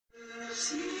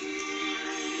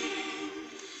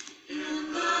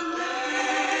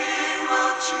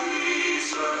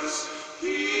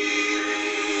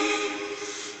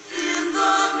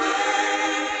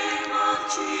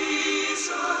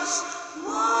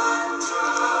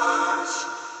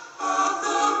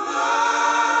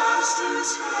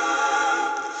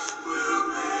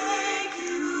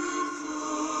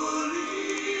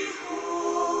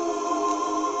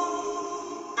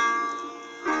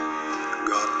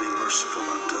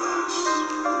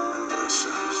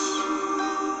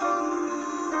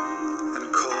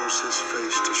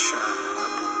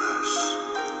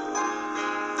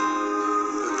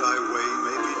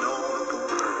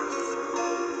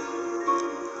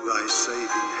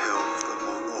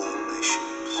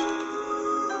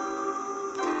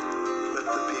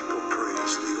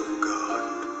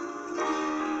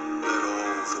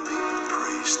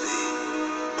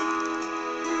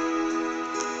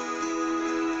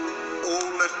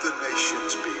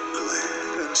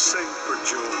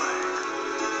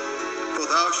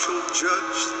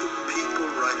Judge the people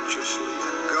righteously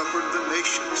and govern the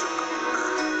nations upon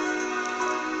earth.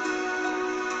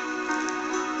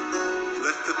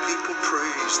 Let the people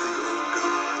praise thee, O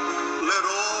God. Let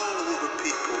all the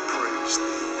people praise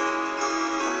thee.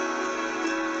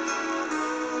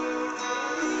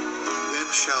 Then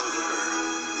shall the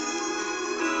earth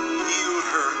yield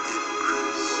her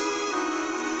increase,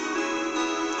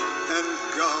 and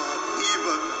God,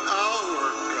 even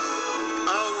our God,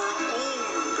 our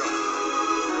own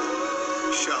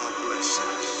God, shall bless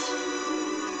us.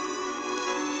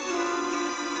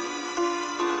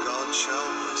 God shall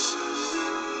bless us,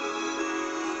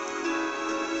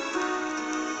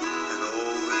 and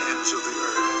all the ends of the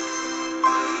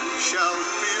earth shall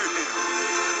fear him.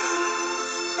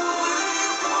 For he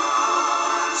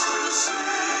wants to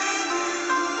save you,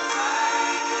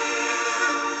 thank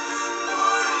him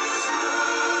for his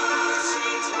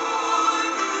mercy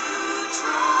toward you,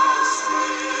 trust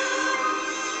him.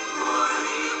 For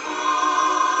he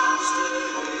wants to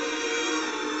heal you,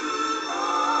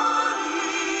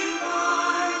 body,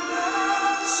 mind,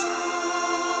 and soul.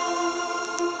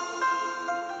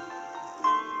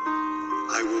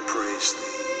 I will praise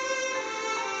thee.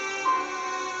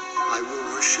 I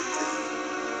will worship thee.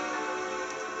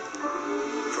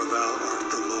 For thou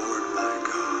art the Lord my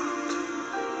God,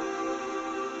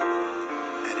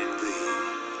 and in thee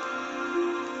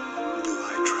do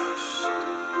I trust.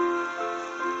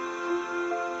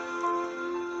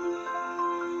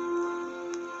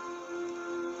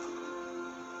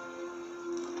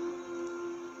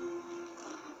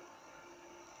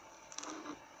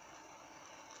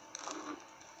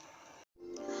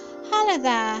 Hello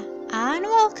there, and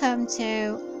welcome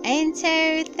to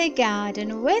Into the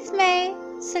Garden with me,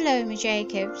 Salome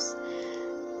Jacobs.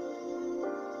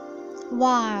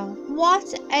 Wow,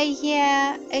 what a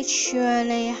year it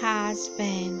surely has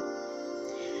been.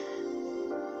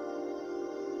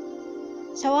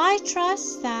 So I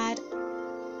trust that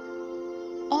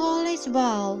all is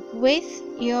well with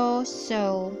your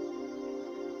soul.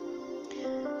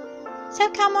 So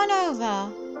come on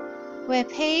over, where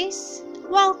peace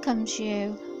welcomes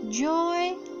you,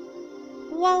 joy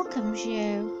welcomes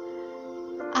you,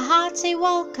 a hearty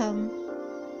welcome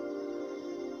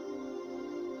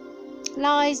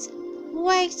lies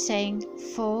waiting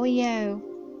for you.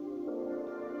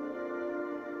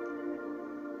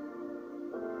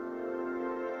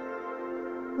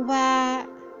 Where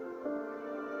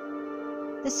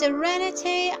the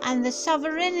serenity and the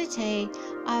sovereignty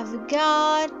of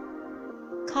God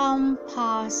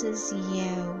compasses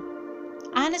you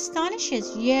and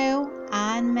astonishes you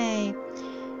and me.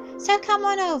 So come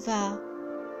on over,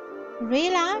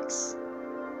 relax,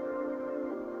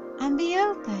 and be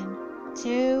open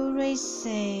to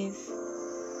receive.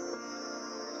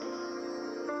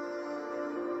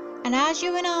 And as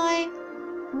you and I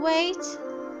wait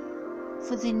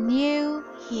for the new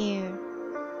year,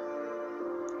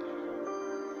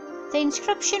 the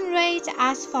inscription reads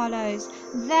as follows: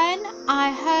 Then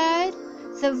I heard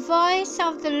the voice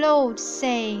of the Lord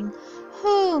saying,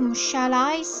 Whom shall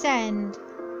I send?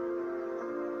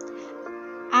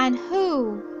 And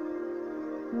who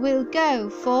will go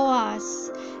for us?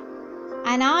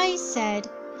 And I said,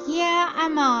 Here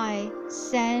am I,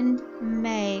 send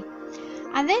me.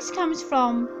 And this comes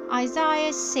from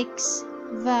Isaiah 6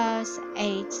 verse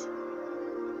 8.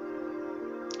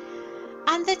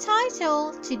 And the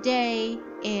title today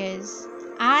is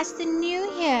As the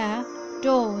New Year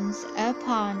Dawns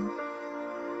Upon.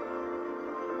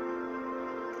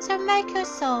 So make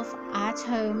yourself at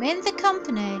home in the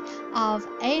company of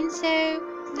Into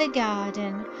the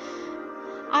Garden.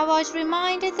 I was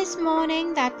reminded this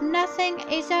morning that nothing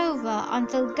is over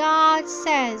until God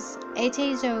says it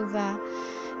is over.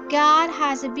 God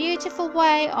has a beautiful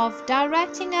way of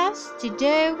directing us to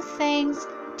do things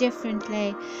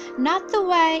differently, not the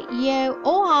way you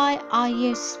or I are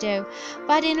used to,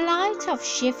 but in light of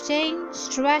shifting,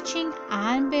 stretching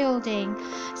and building.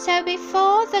 So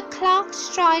before the clock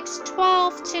strikes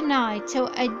 12 tonight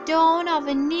to a dawn of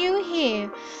a new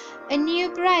year, a new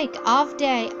break of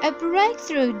day, a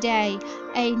breakthrough day,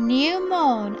 a new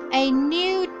morn, a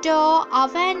new door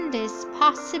of endless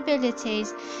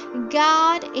possibilities,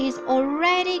 God is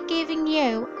already giving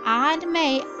you and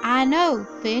me an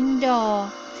open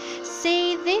door.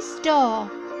 See this door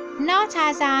not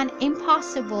as an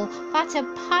impossible, but a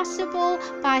possible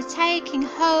by taking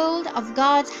hold of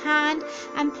God's hand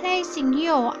and placing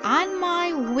your and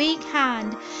my weak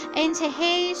hand into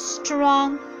His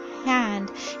strong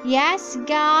hand. Yes,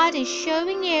 God is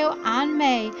showing you and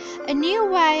me a new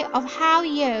way of how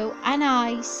you and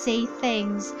I see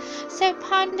things. So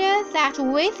ponder that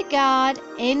with God,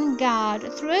 in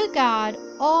God, through God,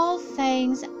 all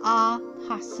things are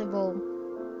possible.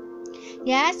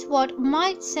 Yes, what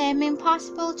might seem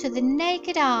impossible to the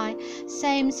naked eye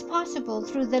seems possible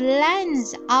through the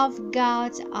lens of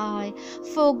God's eye.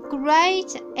 For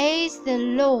great is the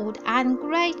Lord and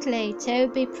greatly to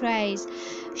be praised.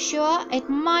 Sure, it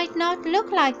might not look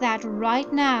like that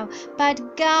right now,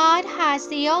 but God has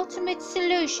the ultimate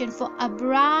solution for a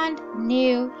brand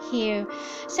new year.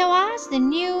 So as the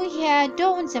new year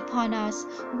dawns upon us,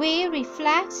 we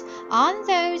reflect on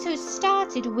those who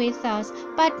started with us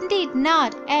but did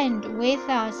not end with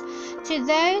us. To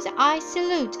those I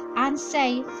salute and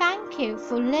say thank you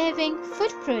for leaving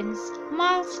footprints,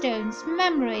 milestones,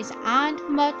 memories and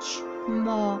much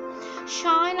more.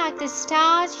 Shine like the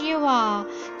stars you are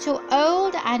to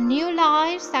old and new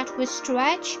lives that were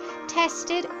stretched,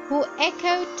 tested, who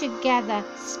echoed together,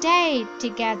 stayed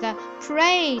together,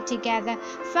 prayed together,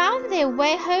 found their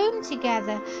way home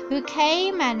together, who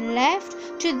came and left,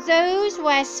 to those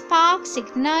where sparks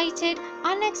ignited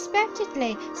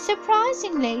unexpectedly,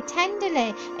 surprisingly,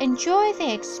 tenderly. Enjoy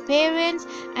the experience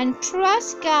and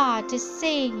trust God to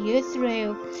see you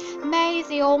through. May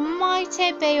the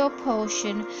Almighty be your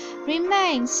portion.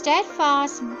 Remain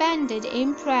steadfast, bended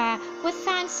in prayer with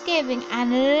thanksgiving,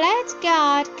 and let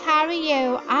God carry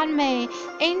you and me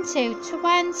into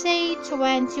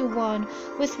 2021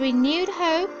 with renewed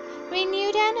hope,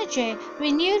 renewed energy,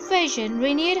 renewed vision,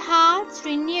 renewed hearts,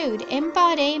 renewed in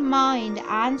body, mind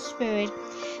and spirit.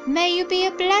 May you be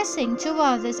a blessing to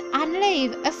others and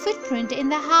leave a footprint in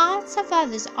the hearts of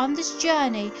others on this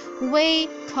journey we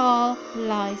call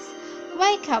life.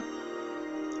 Wake up,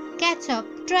 get up,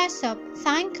 dress up,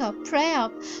 thank up, pray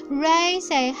up,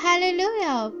 raise a hallelujah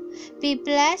up. Be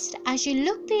blessed as you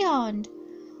look beyond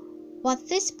what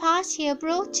this past year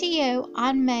brought to you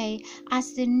and me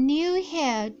as the new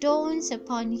year dawns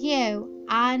upon you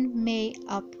and me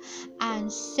up. And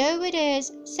so it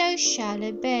is, so shall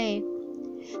it be.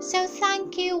 So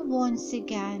thank you once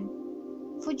again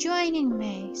for joining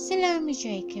me, Salome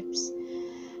Jacobs,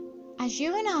 as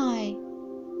you and I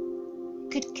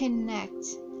could connect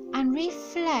and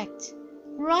reflect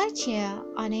right here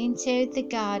on Into the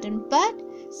Garden. But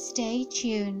stay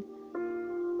tuned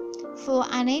for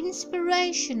an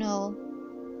inspirational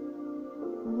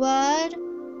word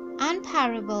and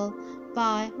parable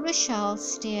by Rochelle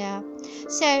Steer.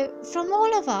 So from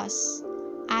all of us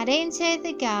at Into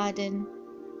the Garden,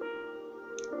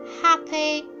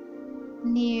 Happy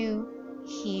New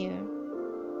Year.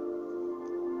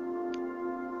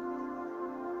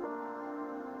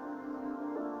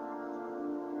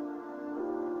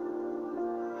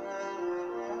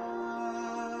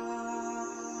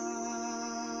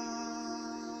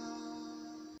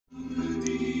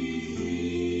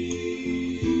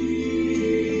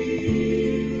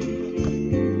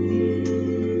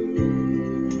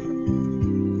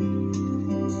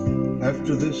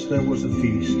 After this there was a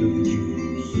feast of the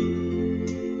Jews,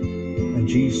 and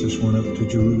Jesus went up to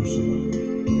Jerusalem.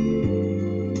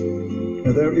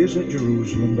 Now there is at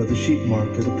Jerusalem by the sheep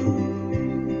market a pool,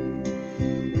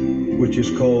 which is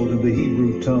called in the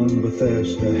Hebrew tongue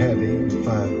Bethesda, having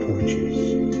 5 porches.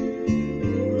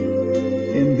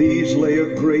 In these lay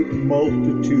a great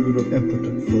multitude of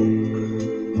impotent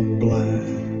folk, of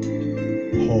blind,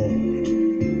 halt,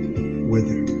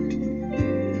 withered,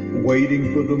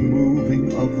 waiting for the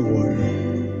moving of the water.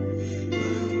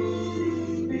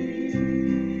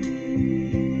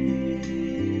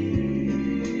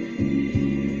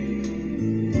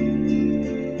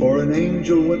 For an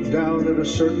angel went down at a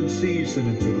certain season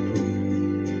into the pool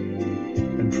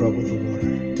and troubled the water.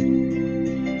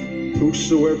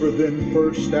 Whosoever then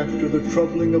first after the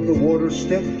troubling of the water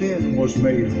stepped in was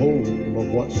made whole of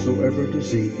whatsoever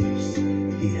disease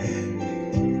he had.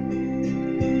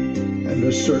 And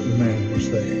a certain man was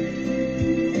there,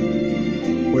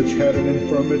 which had an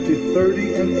infirmity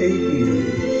 38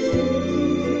 years.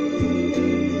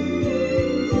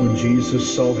 When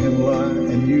Jesus saw him lie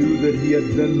and knew that he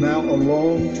had been now a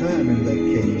long time in that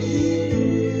case,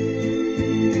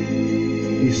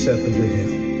 he said unto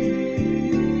him,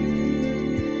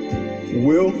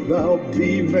 Wilt thou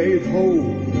be made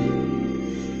whole?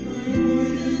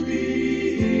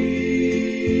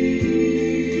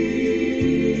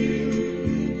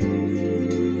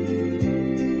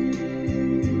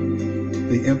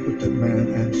 The impotent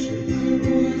man answered,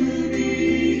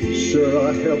 Sir,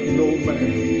 I have no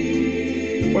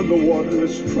man when the water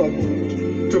is troubled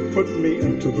to put me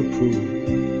into the pool.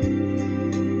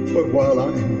 But while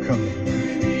I am coming,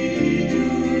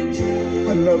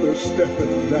 another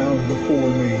steppeth down before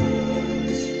me.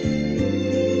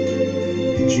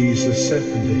 Jesus said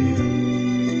unto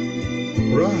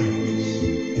him, Rise,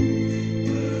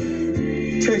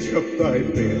 take up thy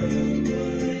bed,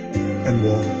 and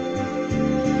walk.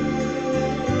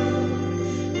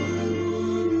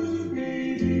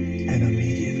 And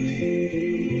immediately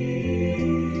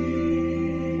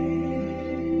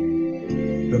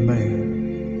the man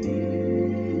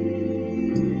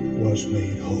was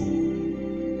made whole.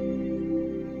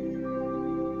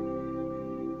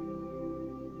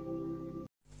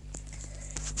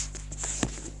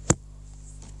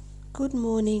 Good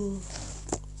morning,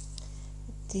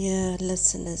 dear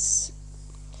listeners.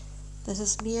 This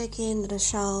is me again,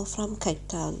 Rochelle from Cape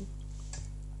Town.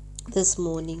 This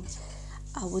morning,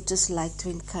 I would just like to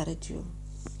encourage you.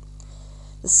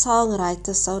 The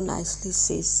songwriter so nicely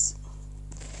says,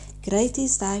 Great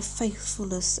is thy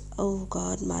faithfulness, O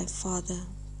God my Father.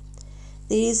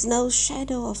 There is no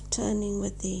shadow of turning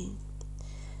with thee.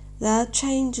 Thou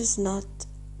changest not,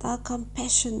 thy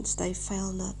compassions they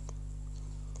fail not.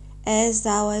 As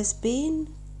thou hast been,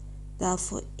 thou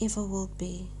forever wilt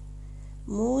be.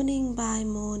 Morning by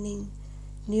morning,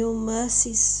 new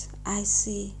mercies I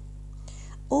see.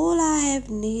 All I have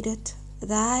needed,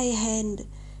 thy hand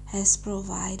has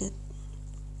provided.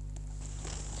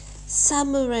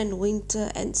 Summer and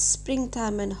winter and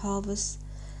springtime and harvest,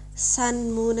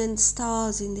 sun, moon and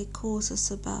stars in their courses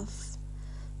above.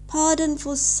 Pardon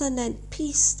for sin and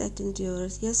peace that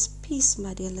endureth. Yes, peace,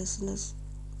 my dear listeners.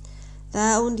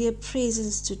 Thy own dear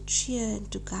presence to cheer and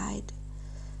to guide.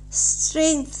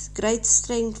 Strength, great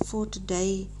strength for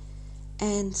today,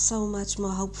 and so much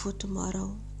more hope for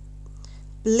tomorrow.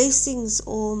 Blessings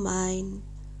all mine,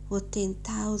 with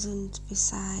 10,000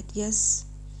 beside. Yes,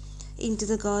 into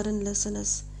the garden,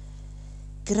 listeners.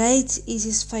 Great is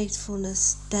his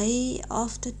faithfulness, day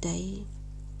after day.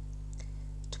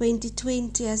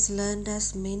 2020 has learned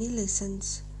us many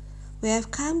lessons. We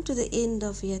have come to the end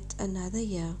of yet another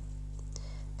year,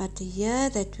 but a year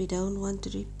that we don't want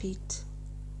to repeat.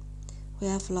 We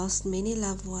have lost many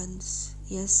loved ones.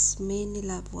 Yes, many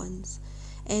loved ones.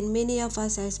 And many of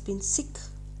us has been sick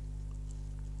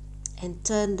and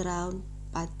turned around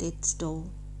by death's door.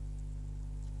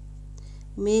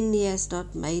 Many has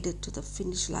not made it to the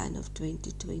finish line of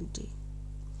 2020.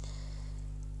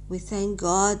 We thank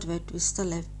God that we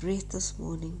still have breath this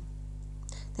morning,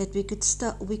 that we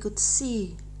could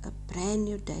see a brand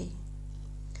new day.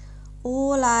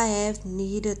 All I have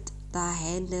needed, thy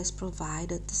hand has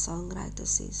provided, the songwriter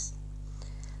says.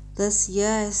 This year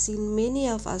has seen many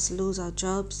of us lose our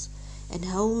jobs and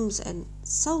homes and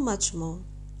so much more.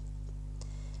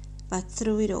 But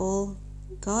through it all,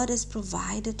 God has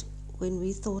provided when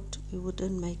we thought we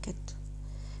wouldn't make it.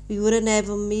 We wouldn't have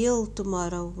a meal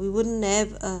tomorrow. We wouldn't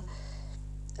have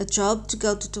a job to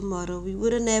go to tomorrow. We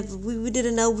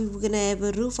didn't know we were going to have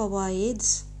a roof over our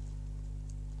heads.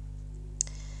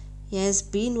 He has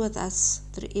been with us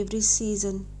through every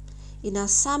season. In our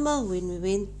summer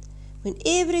when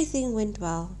everything went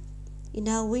well. In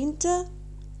our winter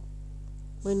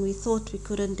when we thought we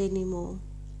couldn't anymore.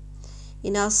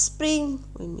 In our spring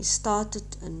when we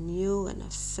started anew and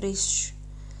afresh.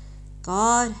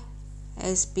 God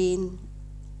has been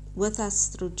with us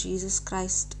through Jesus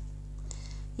Christ.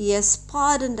 He has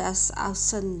pardoned us our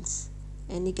sins,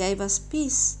 and He gave us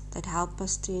peace that helps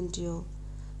us to endure.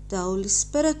 The Holy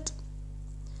Spirit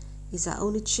is our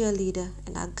only cheerleader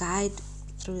and our guide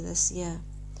through this year.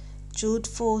 Jude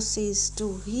 4 says,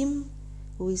 to Him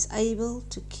who is able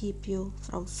to keep you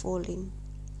from falling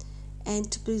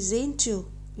and to present you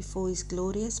before His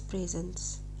glorious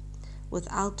presence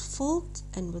without fault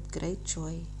and with great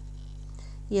joy.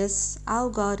 Yes, our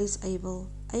God is able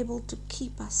to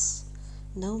keep us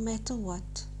no matter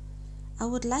what. I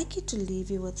would like you to leave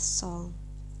you with a song.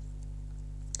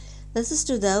 This is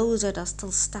to those that are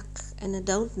still stuck and that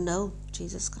don't know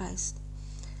Jesus Christ.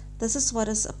 This is what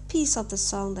is a piece of the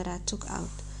song that I took out.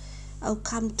 Oh,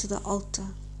 come to the altar.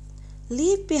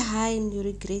 Leave behind your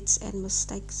regrets and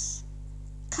mistakes.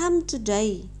 Come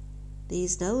today. There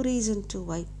is no reason to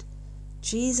wait.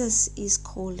 Jesus is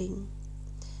calling.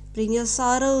 Bring your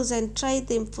sorrows and trade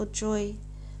them for joy.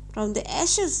 From the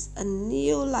ashes a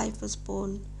new life is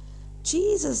born.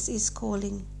 Jesus is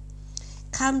calling.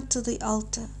 Come to the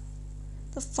altar.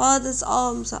 The Father's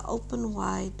arms are open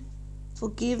wide.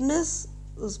 Forgiveness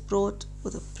was brought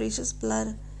with the precious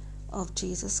blood of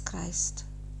Jesus Christ.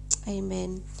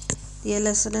 Amen. Dear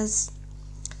listeners,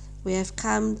 we have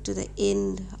come to the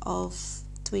end of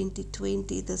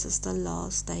 2020. This is the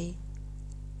last day.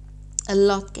 A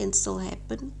lot can still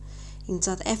happen. In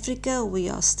South Africa, we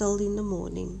are still in the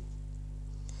morning.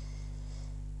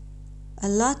 A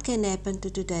lot can happen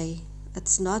to today.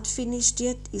 It's not finished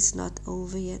yet. It's not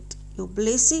over yet. Your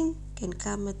blessing can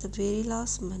come at the very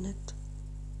last minute.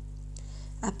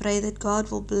 I pray that God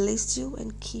will bless you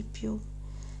and keep you.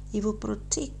 He will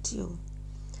protect you.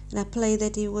 And I pray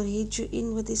that He will heed you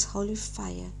in with His holy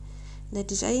fire. And that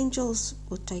His angels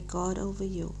will take God over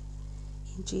you.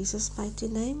 In Jesus' mighty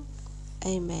name,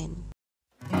 amen.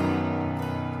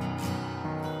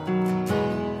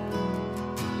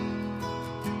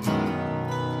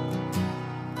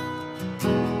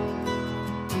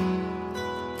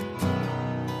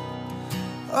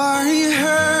 Are you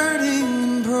hurting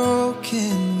and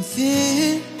broken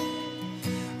within?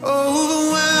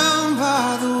 Overwhelmed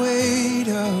by the weight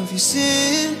of your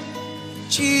sin?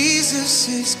 Jesus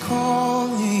is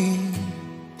calling.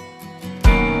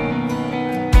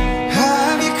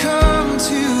 Have you come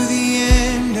to the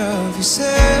end of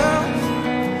yourself?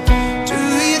 Do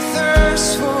you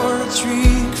thirst for a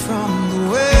drink from the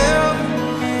well?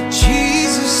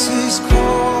 Jesus is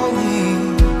calling.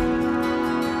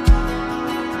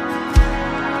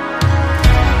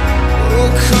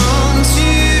 Come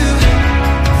to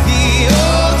the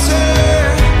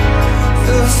altar.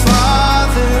 The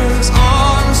Father's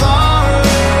arms are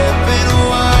open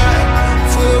wide.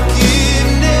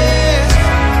 Forgiveness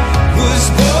was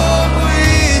bought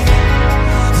with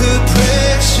the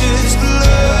precious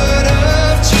blood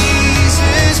of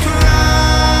Jesus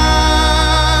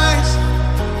Christ.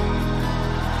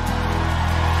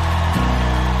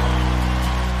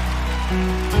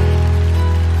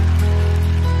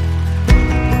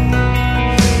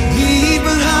 Leave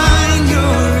behind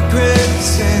your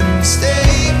regrets and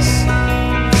mistakes.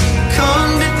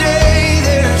 Come today,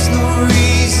 there's no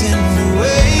reason to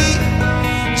wait.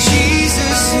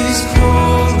 Jesus is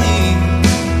calling.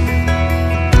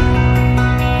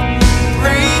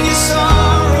 Bring your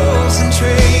sorrows and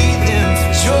trade them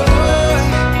for joy.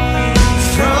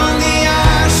 From the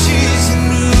ashes a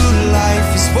new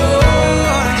life is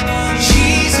born.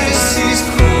 Jesus is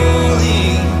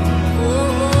calling.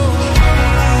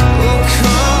 Oh,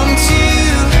 come to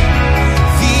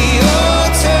the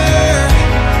altar.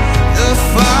 The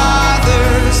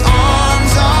Father's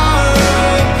arms are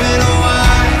open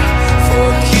wide.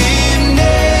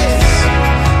 Forgiveness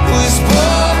was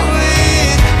bought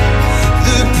with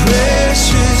the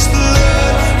precious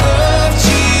blood of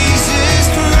Jesus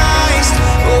Christ.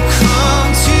 Oh, come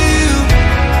to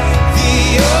the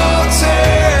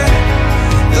altar.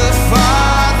 The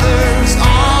Father's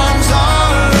arms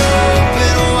are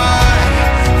open wide.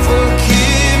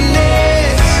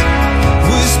 Forgiveness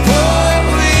was bought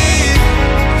with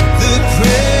the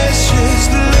precious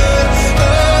blood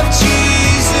of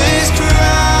Jesus Christ.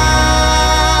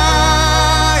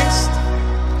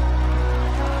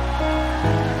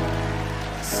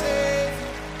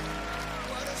 Savior,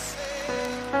 what a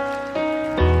Savior.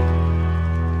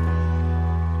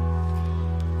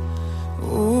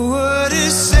 Oh, what a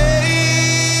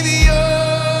Savior.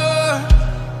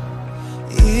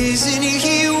 Isn't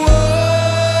He wonderful?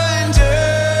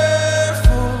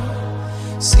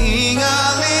 Sing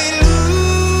hallelujah.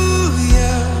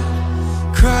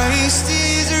 Christ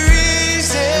is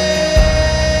risen.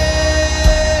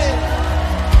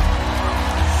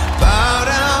 Bow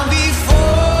down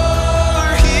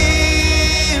before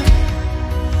Him,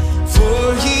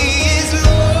 for He is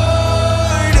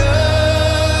Lord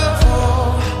of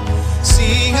all.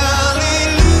 Sing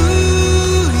hallelujah.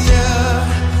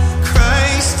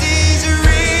 Christ is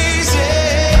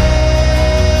risen.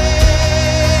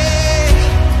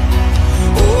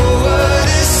 Oh,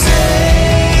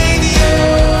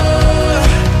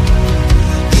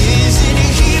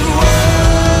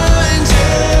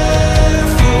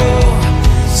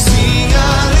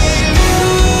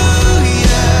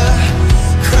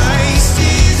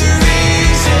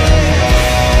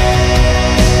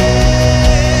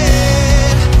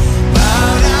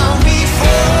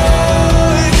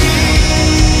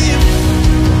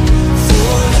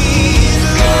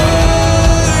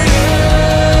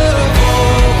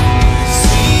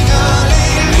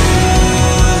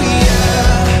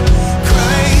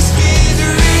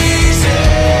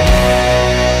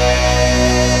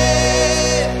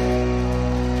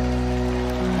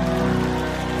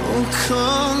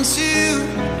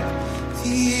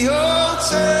 the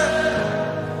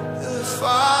altar, the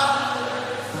fire.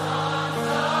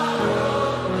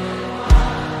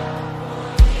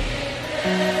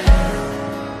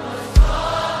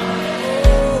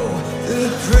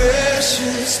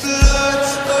 Precious blood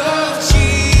of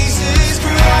Jesus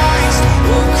Christ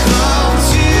will come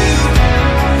to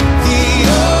the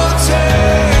altar.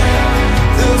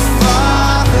 The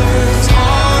Father's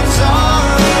arms are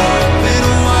open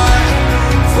wide.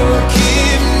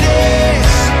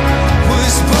 Forgiveness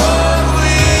was bought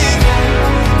with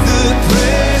the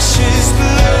precious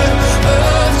blood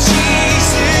of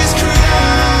Jesus Christ.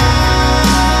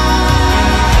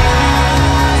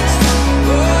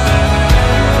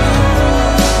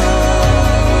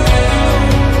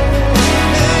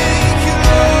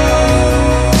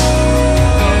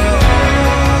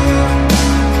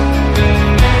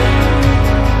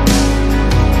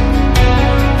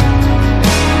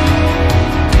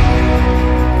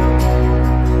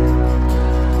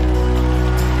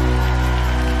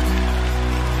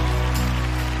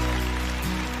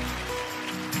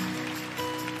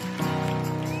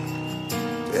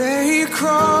 Bear your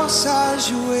cross as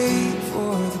you wait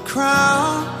for the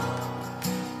crown.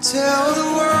 Tell the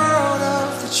world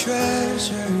of the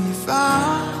treasure you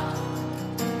found.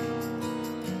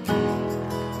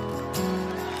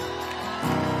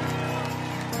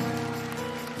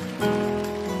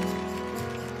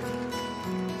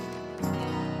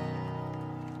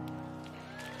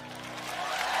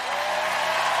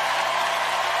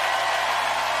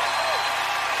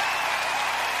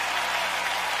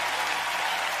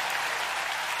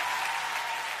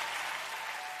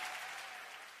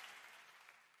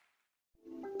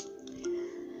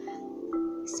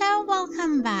 So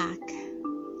welcome back,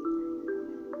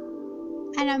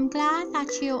 and I'm glad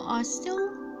that you are still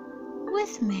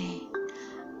with me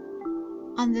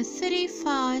on the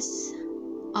 31st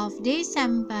of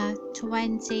December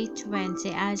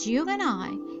 2020 as you and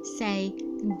I say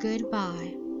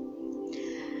goodbye.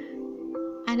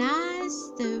 And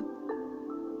as the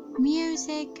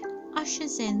music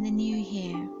ushers in the new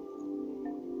year,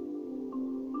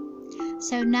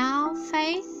 so now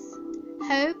faith,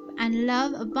 hope and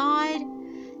love abide,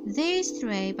 these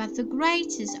three, but the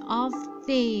greatest of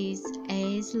these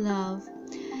is love.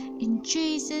 In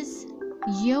Jesus,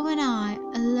 you and I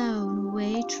alone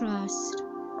we trust.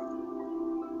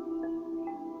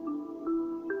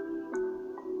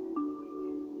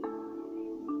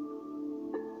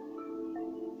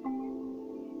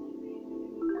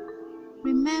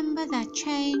 Remember that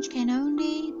change can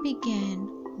only begin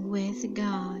with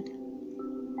God.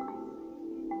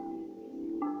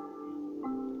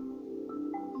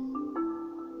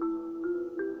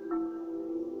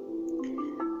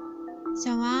 So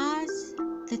as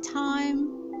the time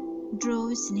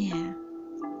draws near,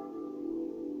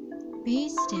 be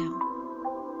still.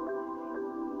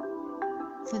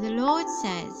 For the Lord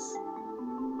says,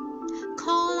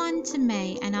 "Call unto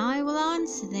me, and I will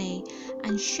answer thee,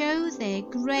 and show thee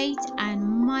great and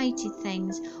mighty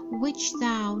things which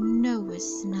thou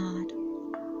knowest not."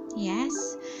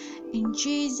 Yes, in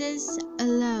Jesus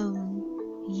alone,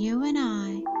 you and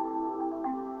I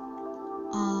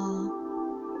are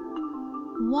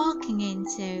walking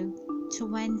into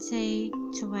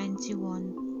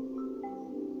 2021.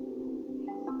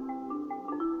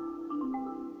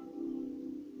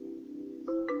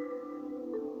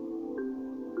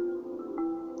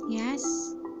 Yes,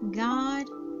 God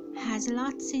has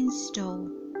lots in store.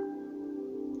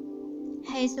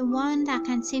 He's the one that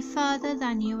can see further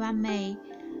than you and me.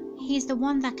 He's the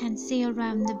one that can see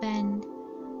around the bend.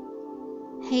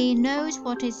 He knows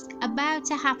what is about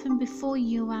to happen before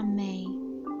you and me.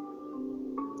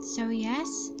 So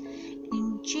yes,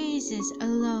 in Jesus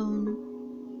alone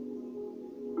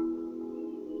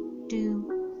do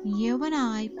you and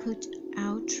I put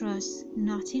our trust,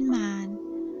 not in man,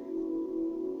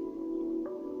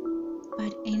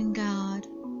 but in God.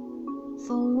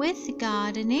 For with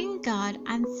God and in God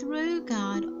and through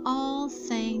God all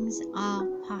things are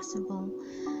possible.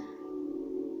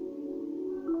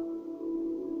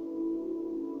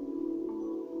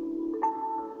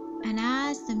 And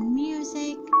as the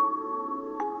music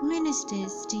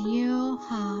ministers to your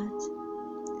heart,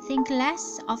 think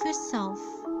less of yourself.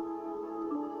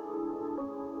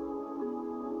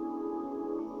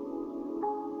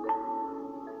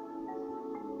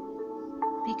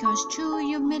 Because true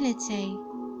humility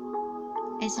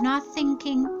is not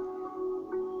thinking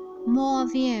more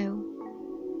of you,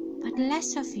 but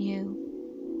less of you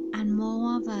and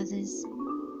more of others,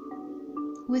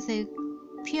 with a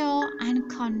pure and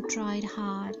contrite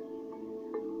heart.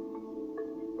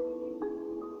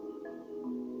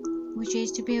 which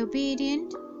is to be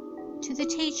obedient to the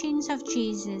teachings of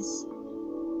Jesus.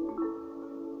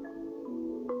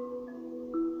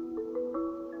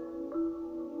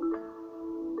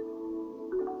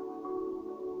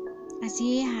 As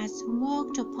he has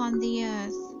walked upon the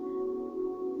earth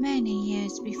many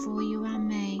years before you and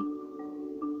me.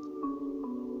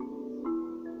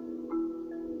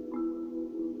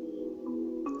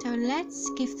 So let's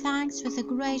give thanks with a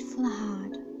grateful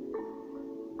heart.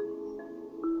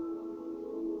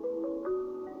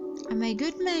 And may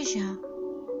good measure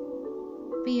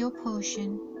be your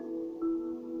portion.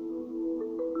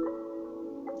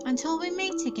 Until we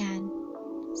meet again,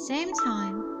 same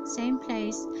time, same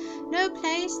place, no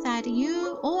place that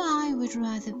you or I would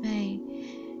rather be,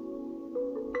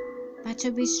 but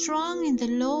to be strong in the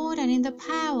Lord and in the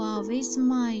power of His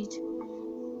might.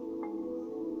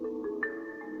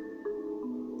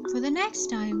 For the next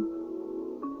time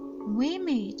we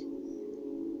meet,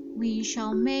 we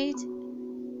shall meet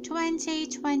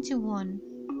 2021,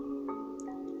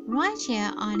 right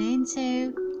here on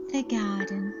Into the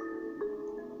Garden.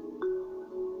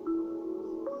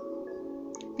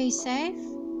 Be safe,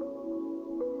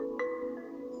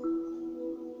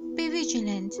 be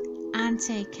vigilant, and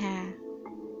take care.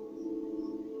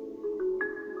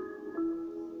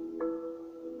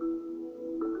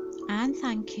 And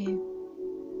thank you.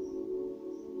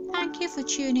 Thank you for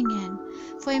tuning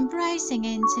in, for embracing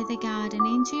Into the Garden,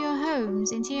 into your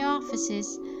homes, into your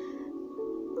offices,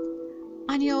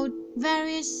 on your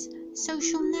various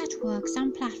social networks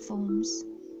and platforms.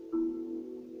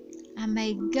 And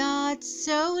may God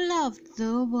so love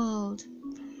the world.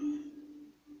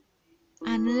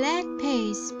 And let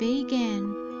peace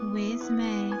begin with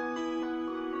me.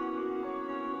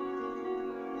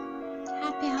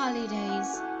 Happy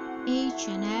holidays, each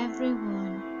and every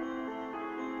one.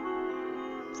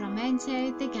 From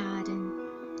Into the Garden.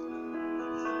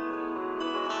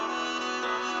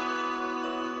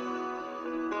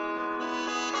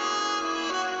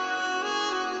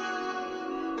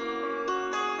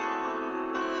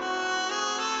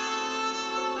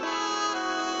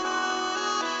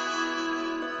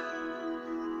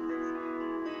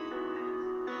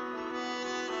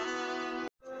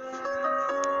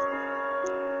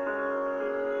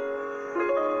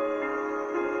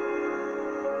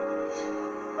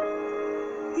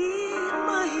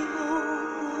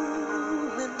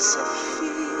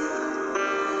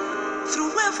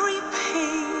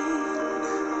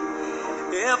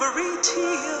 Every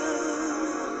tear,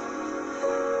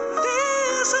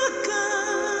 there's a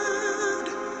God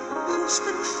who's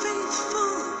been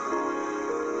faithful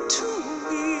to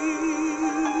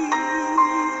me.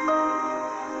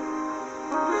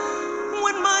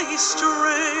 When my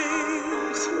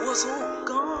strength was all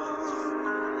gone,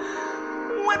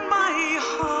 when my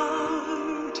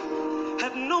heart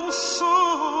had no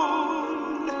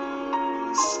song,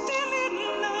 still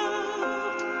in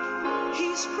love,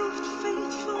 He's proved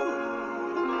faithful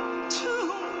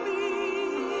to me.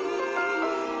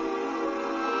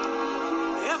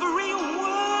 Every word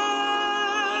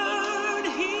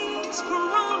He's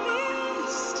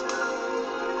promised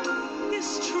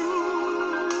is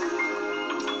true.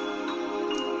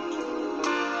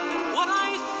 What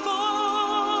I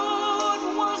thought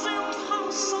was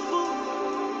impossible,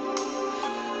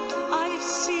 I've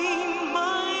seen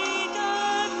my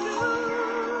God do.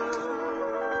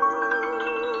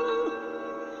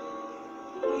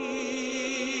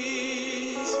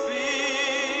 He's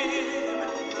been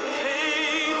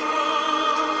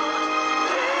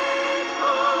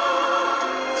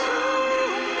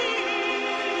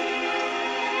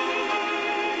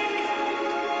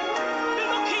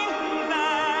looking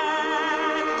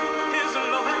back, His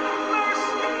love and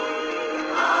mercy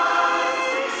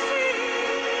I see.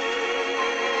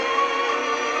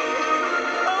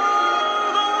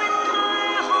 Although in my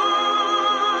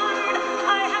heart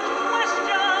I have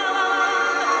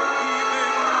questioned, even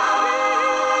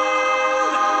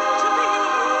failed to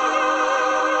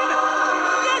believe,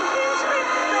 yet He's been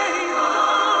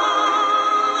faithful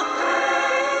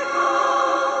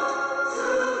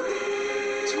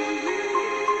to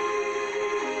me.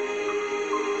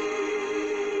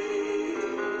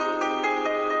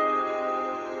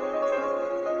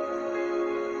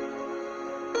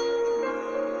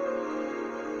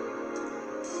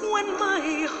 When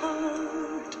my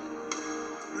heart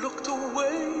looked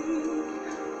away,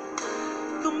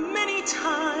 the many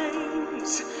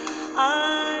times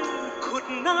I could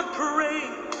not pray,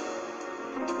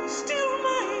 still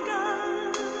my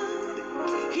God,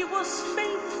 He was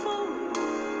faithful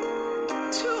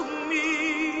to me.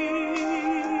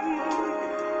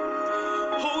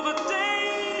 Oh, the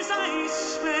days I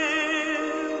spent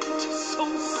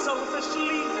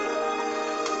selfishly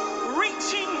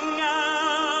reaching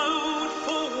out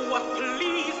for what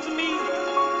pleased me.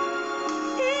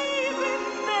 Even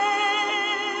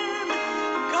then,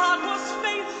 God was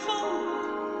faithful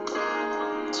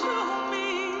to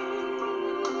me.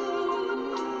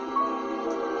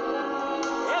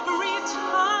 Every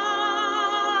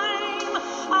time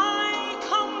I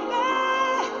come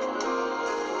back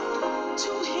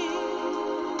to Him,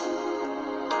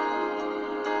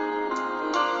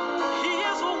 He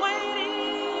is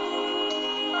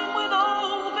waiting with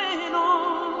open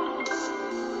arms,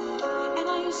 and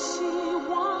I see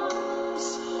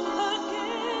once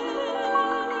again.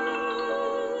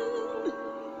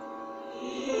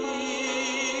 He's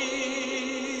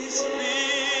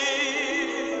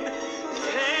been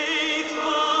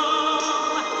faithful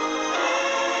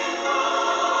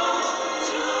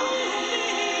to me.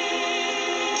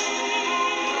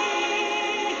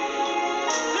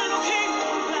 Looking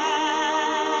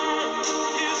back,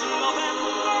 His love and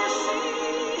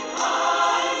mercy I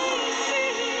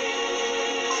see.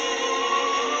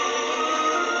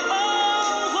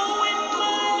 Although in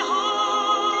my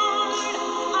heart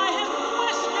I have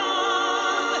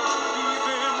questioned,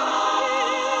 even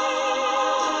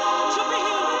to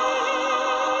believe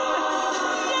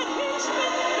that He's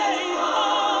been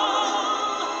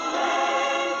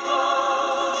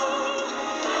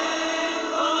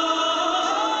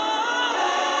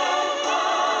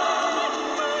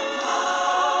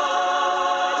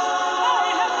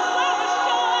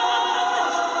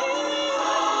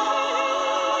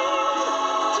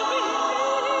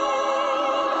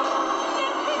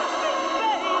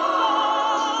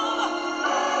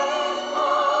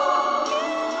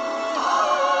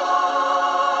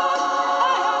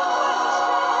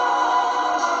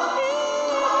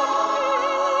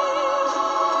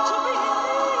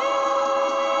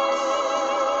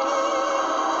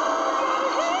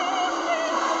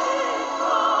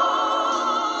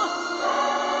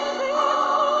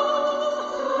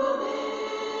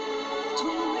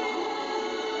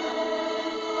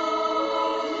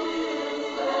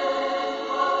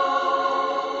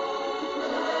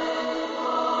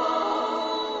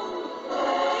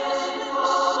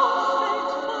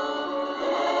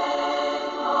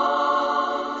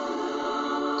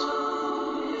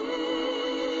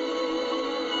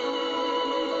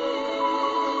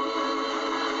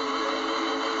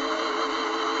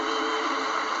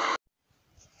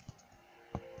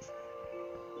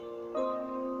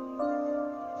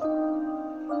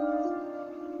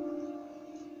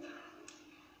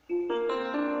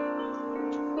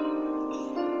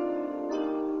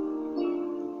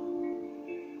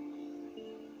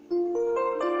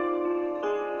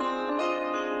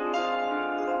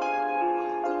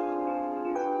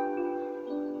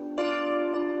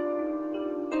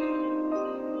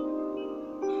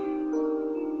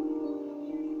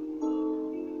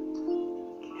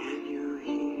Can you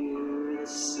hear the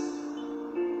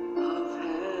sound of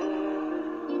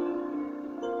heaven,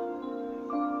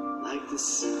 like the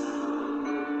sound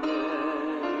of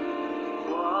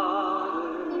many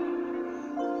water?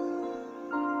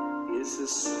 It's the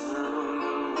sound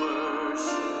of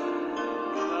worship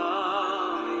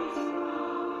coming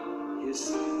from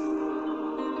His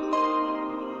throne.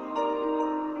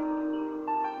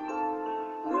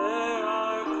 There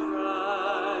are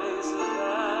cries of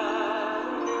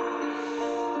adoration,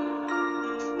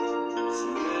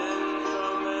 men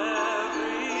from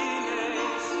every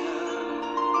nation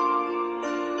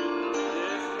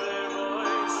lift their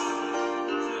voice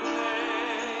to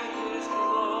make His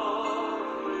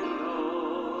glory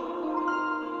known.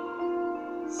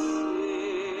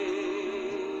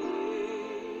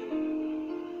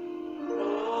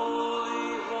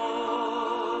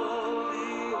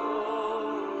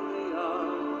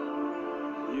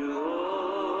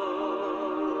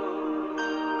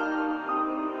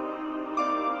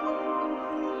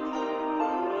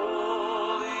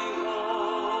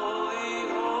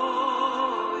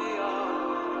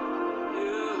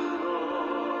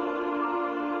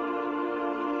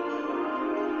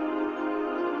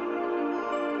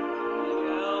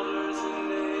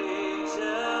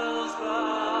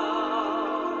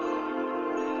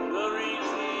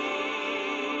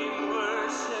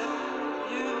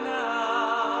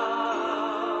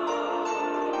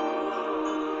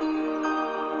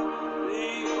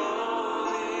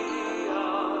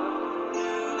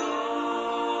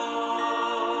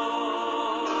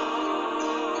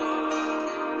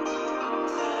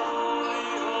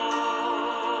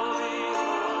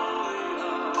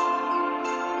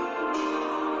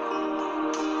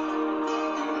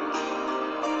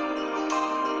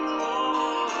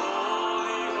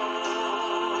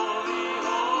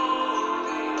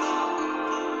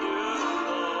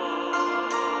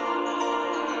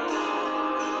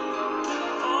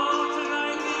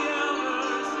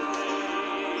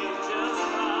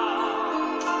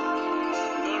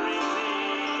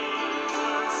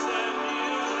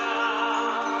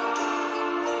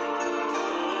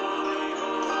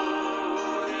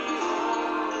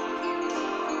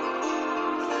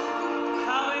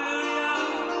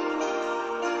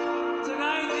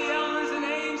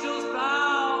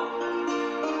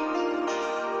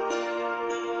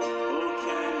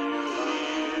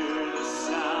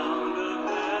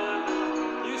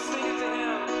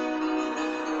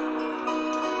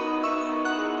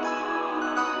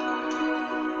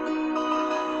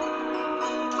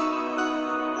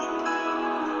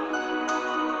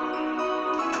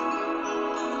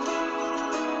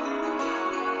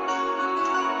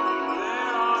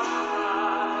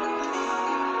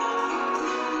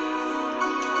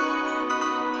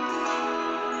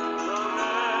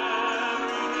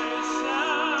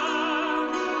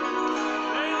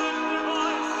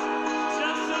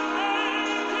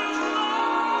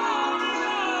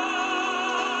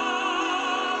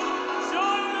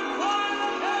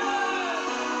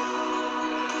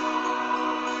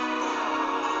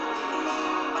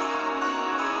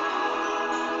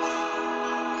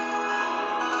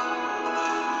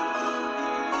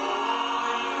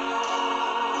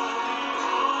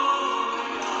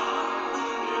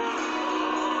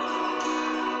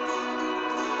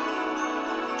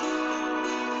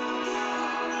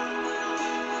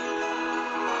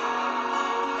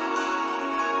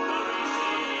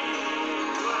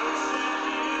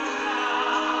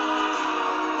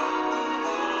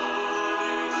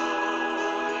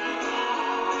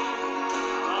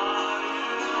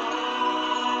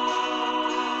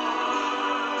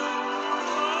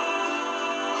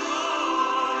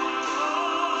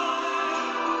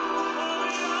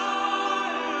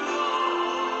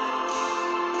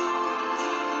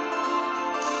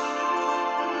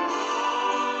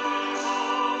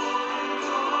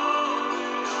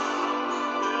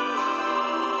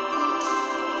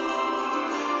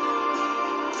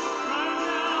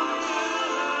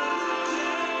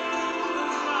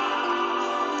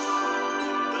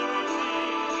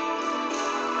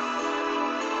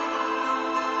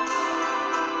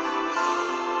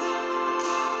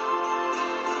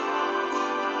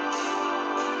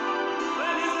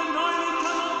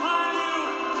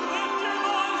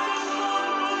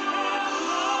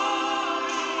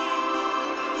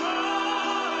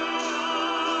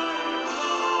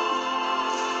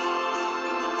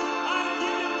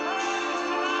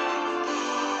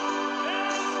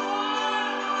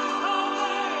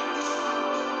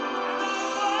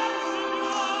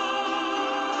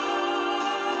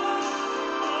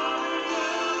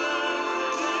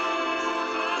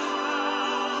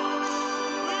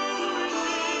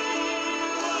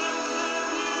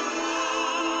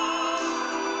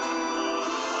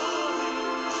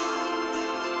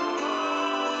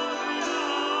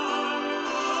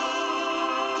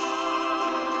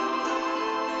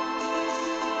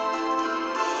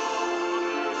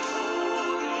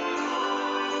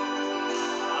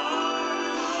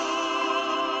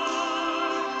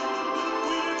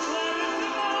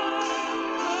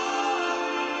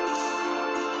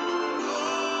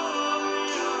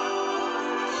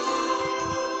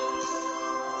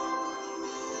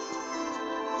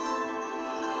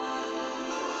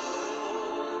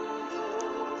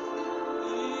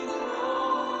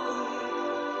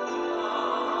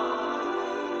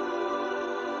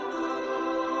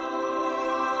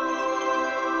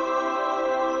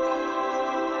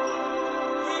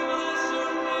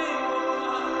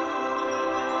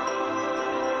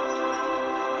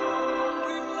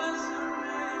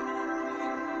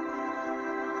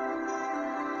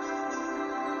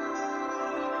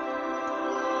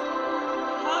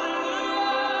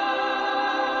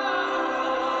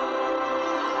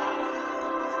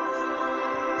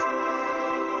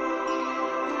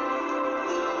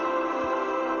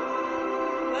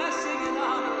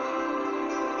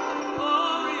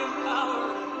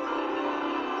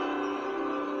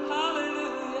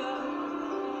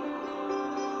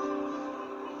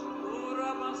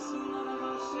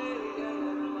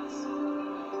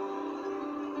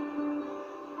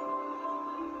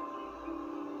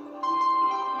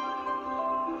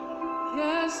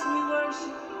 as we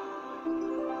worship.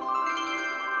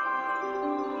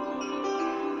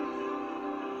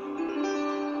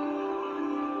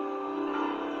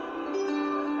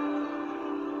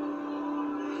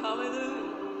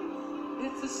 Hallelujah.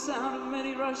 It's the sound of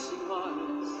many rushing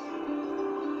waters.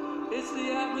 It's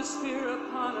the atmosphere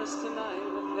upon us tonight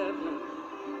of heaven.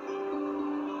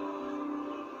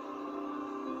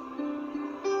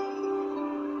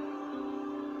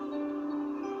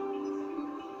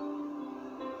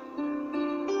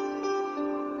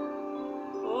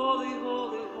 Holy,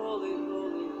 holy, holy,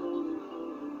 holy, holy,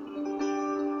 holy.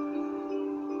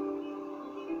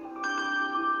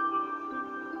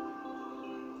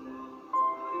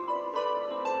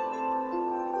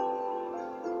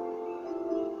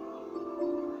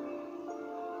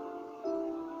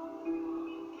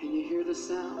 Can you hear the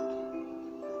sound?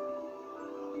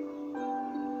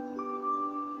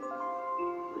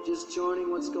 We're just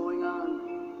joining what's going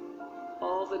on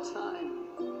all the time.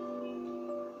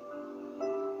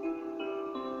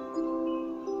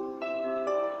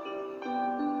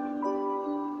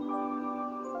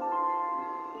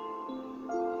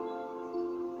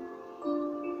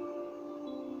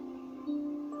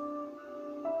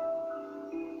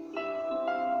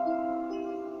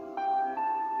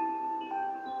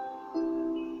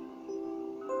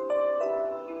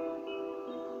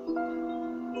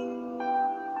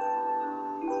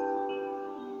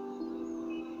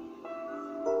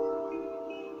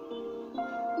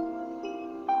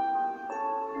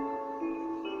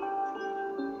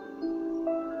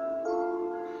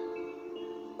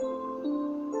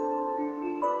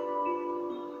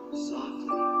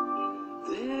 Softly,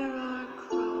 there are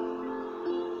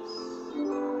cries.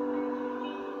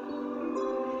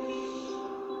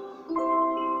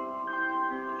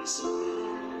 As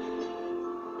men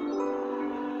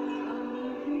from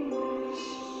every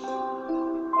nation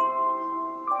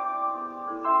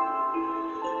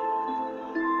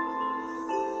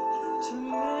to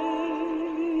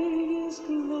make His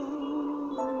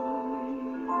glory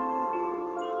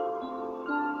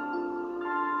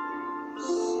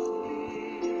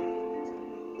seen.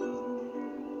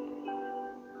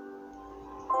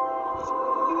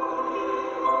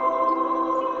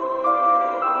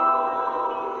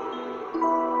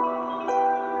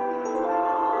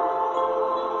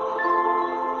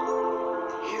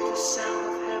 Hear the sound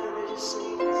of heaven as it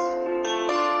sings.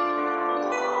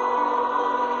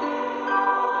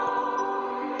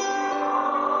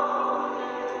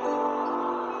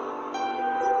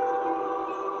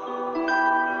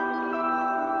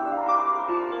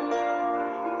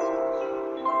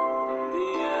 The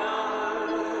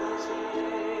elders and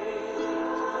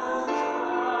angels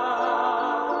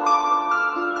bow,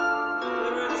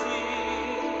 the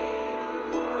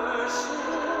redeemed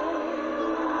worship.